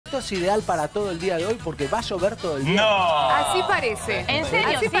esto es ideal para todo el día de hoy porque va a llover todo el día. ¡No! Así parece. ¿En serio?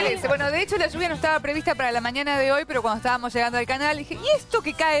 Así ¿Sí? parece. Bueno, de hecho la lluvia no estaba prevista para la mañana de hoy, pero cuando estábamos llegando al canal dije, ¿y esto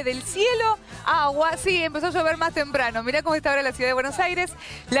que cae del cielo? Agua. Sí, empezó a llover más temprano. Mirá cómo está ahora la ciudad de Buenos Aires.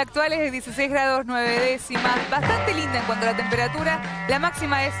 La actual es de 16 grados 9 décimas. Bastante linda en cuanto a la temperatura. La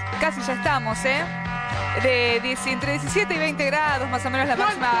máxima es, casi ya estamos, entre 17 y 20 grados más o menos la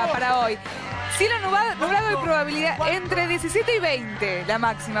máxima para hoy. Cielo nublado y probabilidad entre 17 y 20 la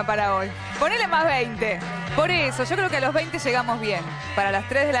máxima para hoy. Ponele más 20. Por eso, yo creo que a los 20 llegamos bien. Para las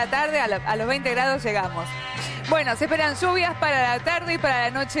 3 de la tarde, a los 20 grados llegamos. Bueno, se esperan lluvias para la tarde y para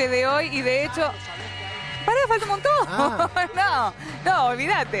la noche de hoy. Y de hecho... ¡Pará, falta un montón! No,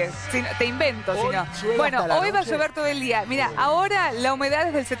 olvídate. Te invento, si no. Bueno, hoy va a llover todo el día. Mira, ahora la humedad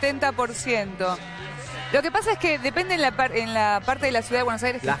es del 70%. Lo que pasa es que depende en la parte de la ciudad de Buenos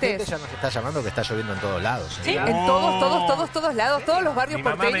Aires que La estés. gente ya nos está llamando que está lloviendo en todos lados. Sí, en todos lados, todos los barrios Mi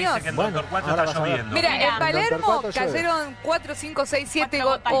mamá me porteños. dice que en Doctor 4 ahora está vas a ver. lloviendo. Mira, en Palermo Doctor 4 cayeron 4, 5, 6, 7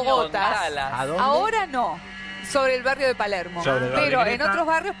 4 gotas. ¿A dónde? Ahora no. Sobre el barrio de Palermo. Sobre el barrio. Pero en otros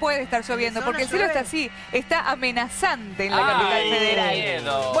barrios puede estar lloviendo, porque el cielo está así, está amenazante en la capital federal.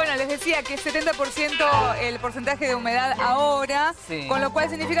 miedo. Bueno, les decía que es 70% el porcentaje de humedad ahora, con lo cual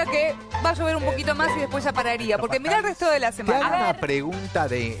significa que va a llover un poquito más y después ya pararía. Porque mirá el resto de la Te semana. hago una pregunta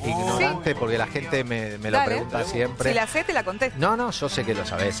de ignorante, porque la gente me lo Dale. pregunta siempre. Si la sé, te la contesto. No, yo sé que lo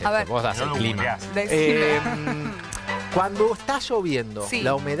sabés. A ver. Vos das No el lo clima. googleás. Decime. Cuando está lloviendo, Sí.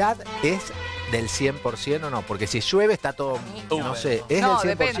 ¿la humedad es del 100% o no? Porque si llueve está todo, no sé, ¿es No,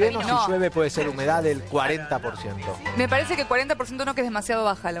 del 100% depende, o no. si llueve puede ser humedad del 40%? Me parece que 40% no, que es demasiado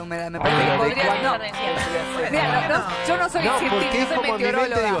baja la humedad. Me parece Pero que ¿de podría... No. Mira, yo no soy No, porque científica, es soy como en mi mente,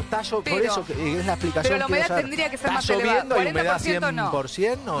 meteoróloga. digo, está por Pero- eso que es la explicación. Pero la humedad quiero saber. tendría que ser más ¿Está elevada. lloviendo y humedad 40% no.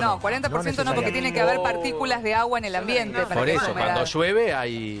 100% o no? No, 40% no, porque tiene que haber partículas de agua en el ambiente. Para Por que eso, haya humedad. cuando llueve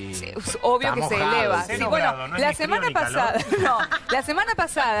hay... Sí, obvio que Está se mojado. eleva. Cero Sí, bueno, grado, no es la ni semana frío ni pasada, calor. la semana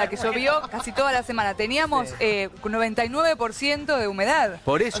pasada que llovió casi toda la semana, teníamos 99% de humedad.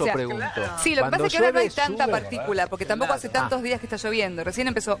 Por eso O sea, pregunto. Sí, lo que Cuando pasa es que ahora no hay llueve, tanta sube. partícula, porque tampoco hace tantos días que está lloviendo. Recién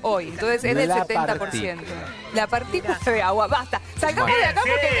empezó hoy, entonces es del La 70%. partícula. La partícula de agua, basta. Salgamos de acá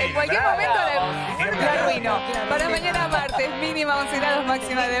porque en cualquier momento la arruino. Para mañana martes, mínima 11 grados,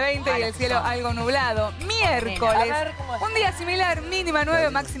 máxima de 20 y el cielo algo nublado. Miércoles, un día similar, mínima 9,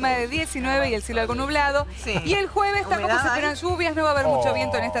 máxima de 19 y el cielo algo nublado. Y el jueves tampoco se esperan lluvias, no va a haber mucho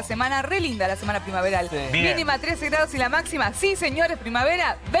viento en esta semana. Re linda la semana primaveral. Bien. Mínima 13 grados y la máxima, sí señores,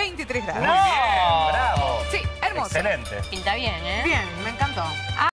 primavera, 23 grados. Muy bien, bravo. Sí, hermoso. Excelente. Pinta bien, ¿eh? Bien, me encantó.